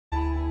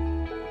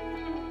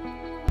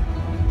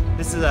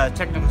This is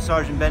Technical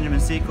Sergeant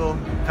Benjamin Sequel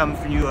coming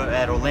from you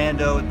at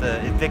Orlando at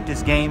the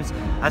Invictus Games.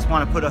 I just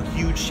want to put a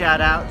huge shout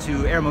out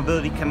to Air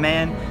Mobility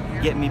Command,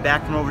 getting me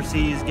back from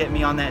overseas, getting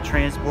me on that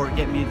transport,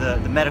 getting me the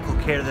medical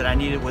care that I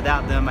needed.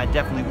 Without them, I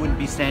definitely wouldn't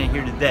be standing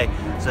here today.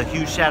 So a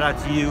huge shout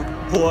out to you.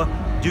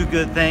 Do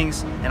good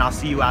things, and I'll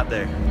see you out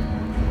there.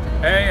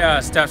 Hey,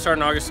 Staff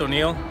Sergeant August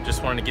O'Neill.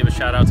 Just wanted to give a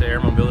shout out to Air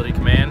Mobility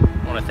Command.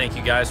 I want to thank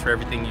you guys for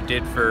everything you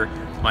did for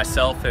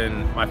myself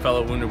and my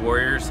fellow Wounded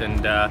Warriors,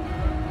 and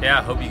yeah,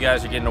 I hope you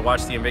guys are getting to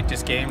watch the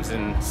Invictus Games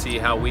and see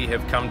how we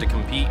have come to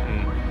compete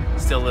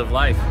and still live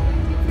life.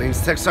 My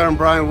name's Tech Sergeant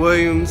Brian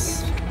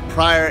Williams,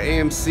 prior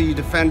AMC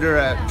Defender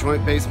at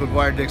Joint Base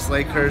McGuire-Dix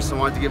Lakehurst. I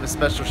wanted to give a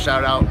special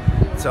shout out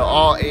to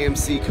all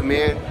AMC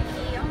Command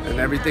and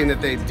everything that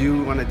they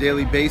do on a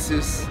daily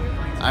basis.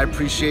 I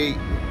appreciate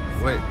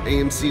what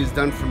AMC has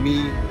done for me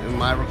in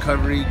my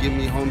recovery, getting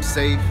me home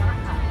safe,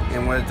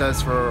 and what it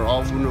does for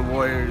all Wounded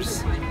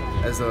Warriors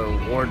as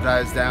the war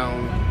dies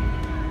down.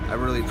 I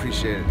really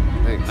appreciate it.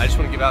 Thanks. I just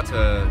want to give out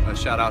a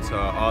shout out to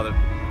all the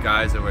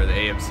guys that were at the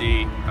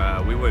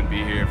AMC. We wouldn't be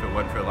here if it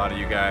wasn't for a lot of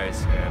you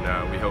guys,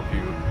 and we hope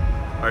you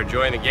are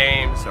enjoying the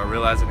games, are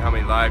realizing how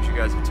many lives you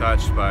guys have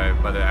touched by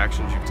the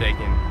actions you've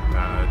taken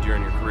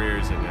during your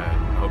careers, and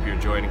hope you're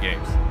enjoying the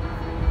games.